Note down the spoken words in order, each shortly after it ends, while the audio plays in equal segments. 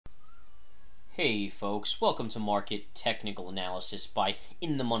Hey folks, welcome to Market Technical Analysis by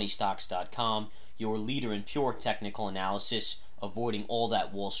InTheMoneyStocks.com, your leader in pure technical analysis, avoiding all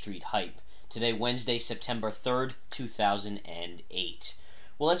that Wall Street hype. Today, Wednesday, September 3rd, 2008.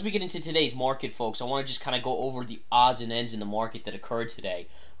 Well, as we get into today's market, folks, I want to just kind of go over the odds and ends in the market that occurred today.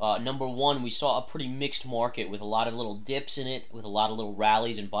 Number one, we saw a pretty mixed market with a lot of little dips in it, with a lot of little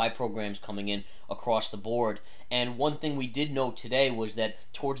rallies and buy programs coming in across the board. And one thing we did note today was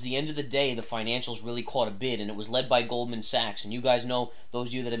that towards the end of the day, the financials really caught a bid, and it was led by Goldman Sachs. And you guys know, those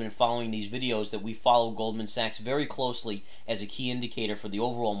of you that have been following these videos, that we follow Goldman Sachs very closely as a key indicator for the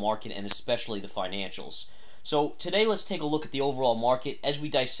overall market and especially the financials. So today, let's take a look at the overall market. As we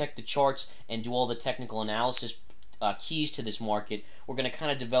dissect the charts and do all the technical analysis keys to this market, we're going to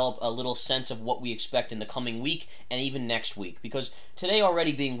kind of develop a little sense of what we expect in the coming week and even next week. Because today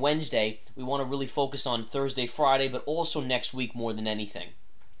already being Wednesday, we want to really focus on Thursday, Friday, but also next week more than anything.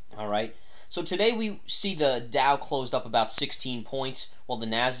 All right. So today we see the Dow closed up about 16 points, while the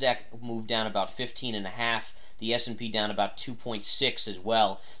NASDAQ moved down about 15.5. The S&P down about 2.6 as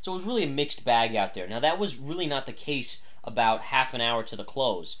well. So it was really a mixed bag out there. Now that was really not the case about half an hour to the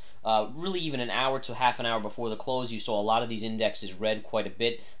close. Really even an hour to half an hour before the close, you saw a lot of these indexes red quite a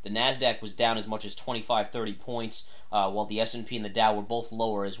bit. The NASDAQ was down as much as 25-30 points, while the S&P and the Dow were both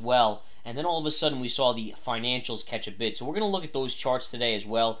lower as well. And then all of a sudden we saw the financials catch a bid. So we're going to look at those charts today as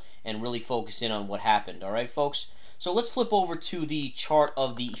well and really focus in on what happened. All right, folks? So let's flip over to the chart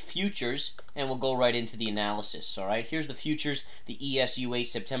of the futures, and we'll go right into the analysis. All right, here's the futures, the ESU8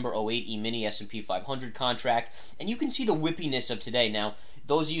 September 08 E-mini S&P 500 contract, and you can see the whippiness of today. Now,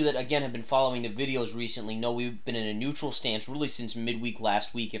 those of you that, again, have been following the videos recently know we've been in a neutral stance really since midweek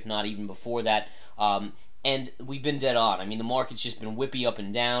last week, if not even before that, and we've been dead on. I mean, the market's just been whippy up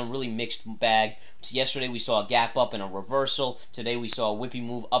and down, really mixed bag. Yesterday we saw a gap up and a reversal. Today we saw a whippy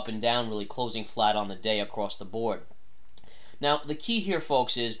move up and down, really closing flat on the day across the board. Now, the key here,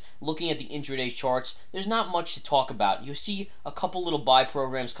 folks, is looking at the intraday charts. There's not much to talk about. You see a couple little buy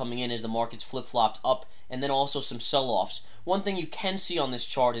programs coming in as the market's flip-flopped up, and then also some sell-offs. One thing you can see on this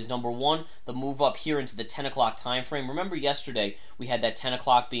chart is, number one, the move up here into the 10 o'clock time frame. Remember yesterday we had that 10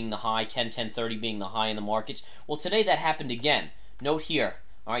 o'clock being the high, 10:30 being the high in the markets. Well, today that happened again. Note here.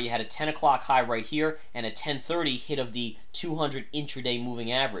 All right, you had a 10 o'clock high right here and a 10:30 hit of the 200 intraday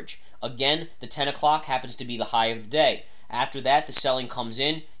moving average. Again, the 10 o'clock happens to be the high of the day. After that, the selling comes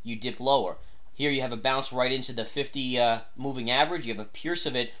in, you dip lower. Here you have a bounce right into the 50 moving average. You have a pierce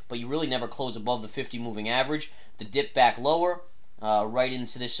of it, but you really never close above the 50 moving average. The dip back lower, right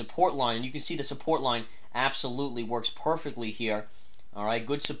into this support line. And you can see the support line absolutely works perfectly here. All right,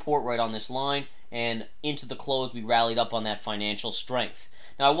 good support right on this line. And into the close, we rallied up on that financial strength.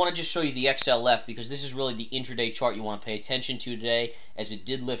 Now, I want to just show you the XLF because this is really the intraday chart you want to pay attention to today, as it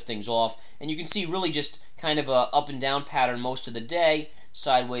did lift things off. And you can see really just kind of a up and down pattern most of the day,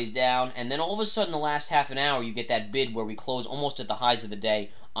 sideways down. And then all of a sudden, the last half an hour, you get that bid where we close almost at the highs of the day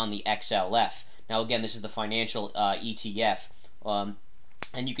on the XLF. Now, again, this is the financial ETF.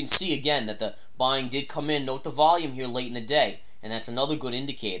 And you can see, again, that the buying did come in. Note the volume here late in the day, and that's another good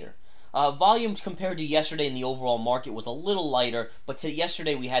indicator. Volume compared to yesterday in the overall market was a little lighter, but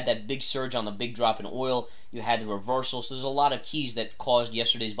yesterday we had that big surge on the big drop in oil. You had the reversal, so there's a lot of keys that caused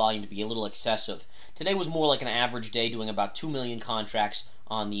yesterday's volume to be a little excessive. Today was more like an average day, doing about 2 million contracts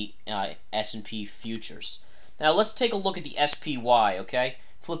on the S&P futures. Now let's take a look at the SPY, okay?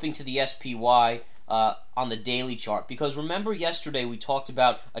 Flipping to the SPY on the daily chart, because remember yesterday we talked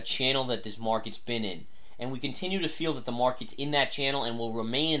about a channel that this market's been in. And we continue to feel that the market's in that channel and will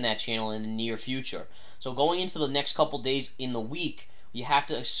remain in that channel in the near future. So going into the next couple days in the week, you have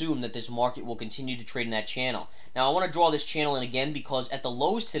to assume that this market will continue to trade in that channel. Now, I want to draw this channel in again because at the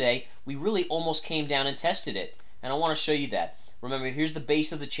lows today, we really almost came down and tested it. And I want to show you that. Remember, here's the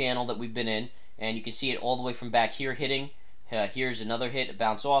base of the channel that we've been in, and you can see it all the way from back here hitting. Here's another hit, a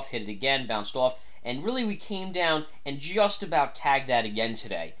bounce off, hit it again, bounced off. And really, we came down and just about tagged that again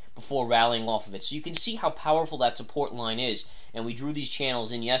today before rallying off of it. So you can see how powerful that support line is. And we drew these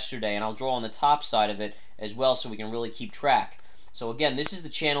channels in yesterday, and I'll draw on the top side of it as well so we can really keep track. So again, this is the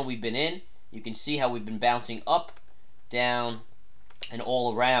channel we've been in. You can see how we've been bouncing up, down, and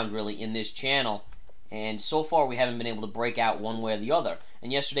all around really in this channel. And so far, we haven't been able to break out one way or the other.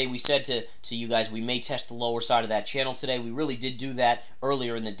 And yesterday, we said to you guys, we may test the lower side of that channel today. We really did do that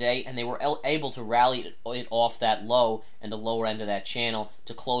earlier in the day, and they were able to rally it off that low and the lower end of that channel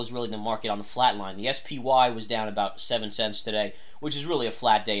to close really the market on the flat line. The SPY was down about 7 cents today, which is really a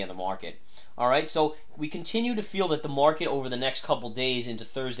flat day in the market. All right, so we continue to feel that the market over the next couple days into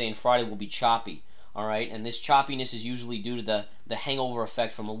Thursday and Friday will be choppy. All right, and this choppiness is usually due to the hangover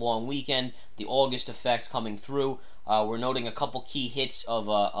effect from a long weekend, the August effect coming through. We're noting a couple key hits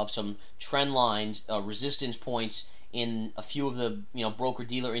of some trend lines, resistance points in a few of the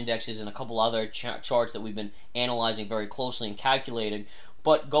broker-dealer indexes and a couple other charts that we've been analyzing very closely and calculating.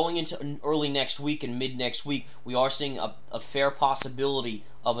 But going into early next week and mid next week, we are seeing a fair possibility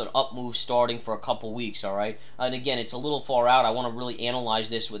of an up move starting for a couple weeks, all right? And again, it's a little far out. I want to really analyze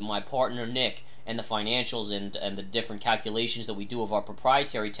this with my partner, Nick, and the financials and the different calculations that we do of our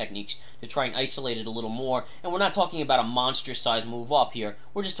proprietary techniques to try and isolate it a little more. And we're not talking about a monstrous-sized move up here.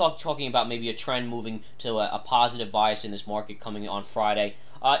 We're just talking about maybe a trend moving to a positive bias in this market coming on Friday.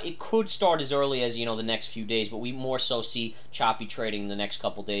 It could start as early as, the next few days, but we more so see choppy trading the next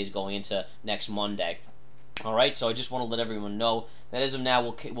couple days going into next Monday. All right, so I just want to let everyone know that as of now,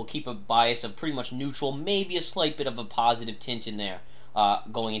 we'll keep a bias of pretty much neutral, maybe a slight bit of a positive tint in there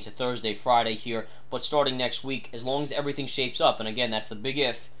going into Thursday, Friday here. But starting next week, as long as everything shapes up, and again, that's the big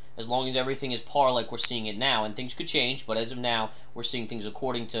if, as long as everything is par like we're seeing it now, and things could change, but as of now, we're seeing things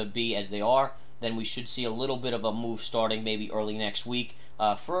according to be as they are, then we should see a little bit of a move starting maybe early next week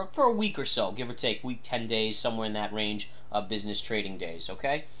for a week or so, give or take, week, 10 days, somewhere in that range of business trading days,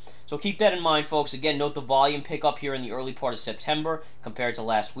 okay? So keep that in mind, folks. Again, note the volume pick up here in the early part of September compared to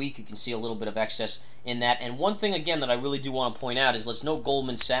last week. You can see a little bit of excess in that. And one thing, again, that I really do want to point out is let's note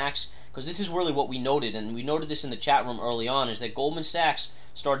Goldman Sachs, because this is really what we noted, and we noted this in the chat room early on, is that Goldman Sachs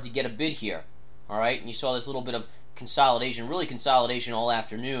started to get a bid here, all right? And you saw this little bit of consolidation, really consolidation all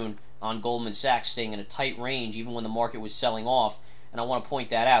afternoon on Goldman Sachs, staying in a tight range even when the market was selling off. And I want to point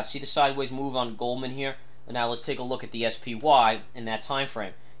that out. See the sideways move on Goldman here? And now let's take a look at the SPY in that time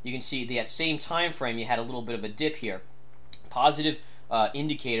frame. You can see that same time frame you had a little bit of a dip here. Positive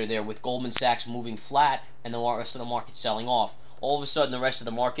indicator there with Goldman Sachs moving flat and the rest of the market selling off. All of a sudden, the rest of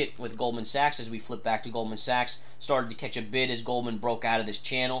the market with Goldman Sachs, as we flip back to Goldman Sachs, started to catch a bid as Goldman broke out of this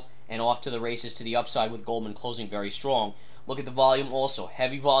channel and off to the races to the upside with Goldman closing very strong. Look at the volume also,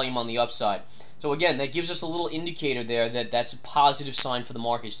 heavy volume on the upside. So again, that gives us a little indicator there that that's a positive sign for the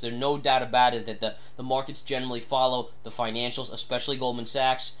markets. There's no doubt about it that the markets generally follow the financials, especially Goldman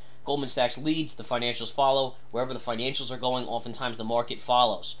Sachs. Goldman Sachs leads, the financials follow. Wherever the financials are going, oftentimes the market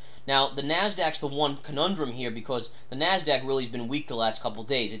follows. Now, the NASDAQ's the one conundrum here because the NASDAQ really has been weak the last couple of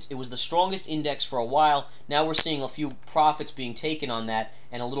days. It was the strongest index for a while. Now we're seeing a few profits being taken on that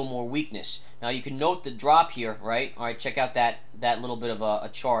and a little more weakness. Now, you can note the drop here, right? All right, check out that little bit of a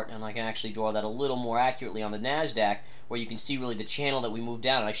chart, and I can actually draw that a little more accurately on the NASDAQ, where you can see really the channel that we moved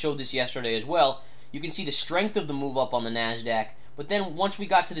down. And I showed this yesterday as well. You can see the strength of the move up on the NASDAQ. But then once we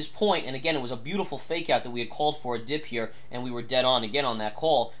got to this point, and again, it was a beautiful fake out that we had called for a dip here, and we were dead on again on that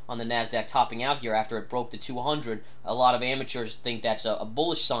call on the NASDAQ topping out here after it broke the 200. A lot of amateurs think that's a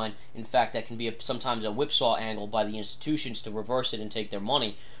bullish sign. In fact, that can be sometimes a whipsaw angle by the institutions to reverse it and take their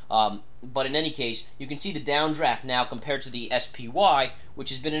money. But in any case, you can see the downdraft now compared to the SPY, which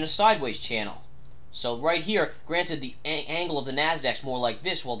has been in a sideways channel. So right here, granted the angle of the NASDAQ's more like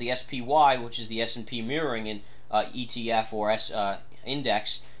this, while the SPY, which is the S&P mirroring in ETF or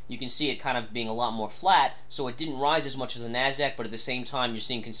index, you can see it kind of being a lot more flat, so it didn't rise as much as the NASDAQ, but at the same time you're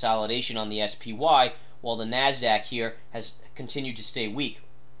seeing consolidation on the SPY, while the NASDAQ here has continued to stay weak.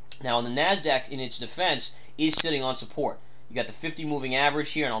 Now, on the NASDAQ, in its defense, is sitting on support. You got the 50 moving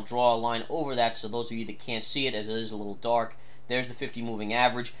average here, and I'll draw a line over that so those of you that can't see it, as it is a little dark, there's the 50 moving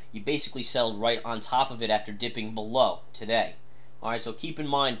average. You basically settled right on top of it after dipping below today. Alright, so keep in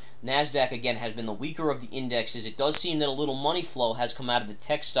mind, NASDAQ, again, has been the weaker of the indexes. It does seem that a little money flow has come out of the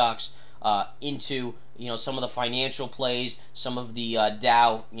tech stocks into, some of the financial plays, some of the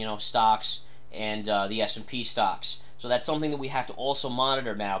Dow, stocks, and the S&P stocks. So that's something that we have to also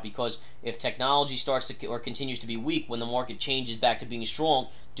monitor now, because if technology starts to or continues to be weak when the market changes back to being strong,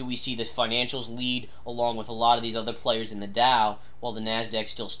 do we see the financials lead along with a lot of these other players in the Dow while the NASDAQ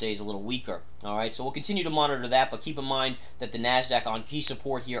still stays a little weaker? All right, so we'll continue to monitor that, but keep in mind that the NASDAQ on key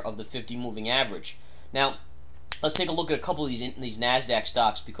support here of the 50 moving average. Now, let's take a look at a couple of these NASDAQ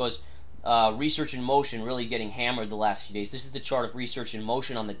stocks, because Research in Motion really getting hammered the last few days. This is the chart of Research in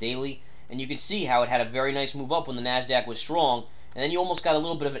Motion on the daily. And you can see how it had a very nice move up when the NASDAQ was strong. And then you almost got a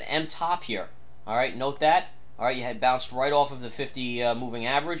little bit of an M top here. All right, note that. All right, you had bounced right off of the 50 moving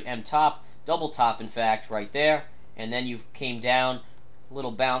average, M top, double top, in fact, right there. And then you came down, a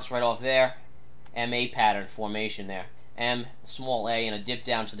little bounce right off there. MA pattern formation there. M, small a, and a dip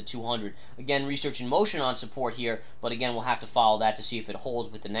down to the 200. Again, Research in Motion on support here, but again, we'll have to follow that to see if it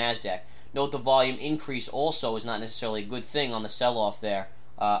holds with the NASDAQ. Note the volume increase also is not necessarily a good thing on the sell-off there.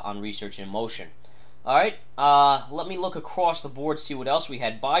 On Research in Motion. All right, let me look across the board, see what else we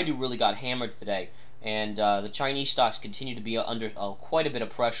had. Baidu really got hammered today, and the Chinese stocks continue to be under quite a bit of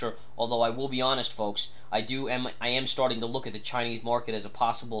pressure. Although I will be honest, folks, I am starting to look at the Chinese market as a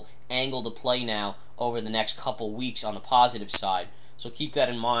possible angle to play now over the next couple weeks on the positive side. So keep that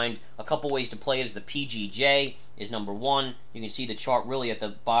in mind. A couple ways to play it is the PGJ is number one. You can see the chart really at the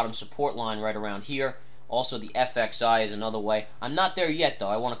bottom support line right around here. Also, the FXI is another way. I'm not there yet, though.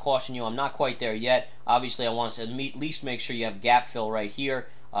 I want to caution you, I'm not quite there yet. Obviously, I want to at least make sure you have gap fill right here.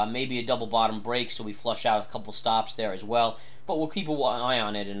 Maybe a double bottom break, so we flush out a couple stops there as well. But we'll keep an eye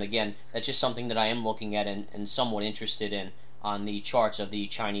on it. And again, that's just something that I am looking at and somewhat interested in on the charts of the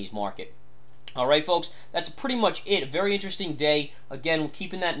Chinese market. Alright, folks, that's pretty much it. A very interesting day. Again,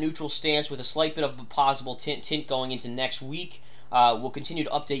 keeping that neutral stance with a slight bit of a possible tint going into next week. We'll continue to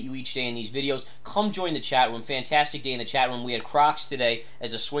update you each day in these videos. Come join the chat room. Fantastic day in the chat room. We had Crocs today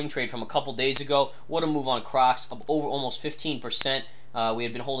as a swing trade from a couple days ago. What a move on Crocs, up over almost 15%. We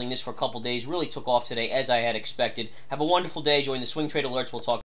had been holding this for a couple days. Really took off today as I had expected. Have a wonderful day. Join the Swing Trade Alerts. We'll talk.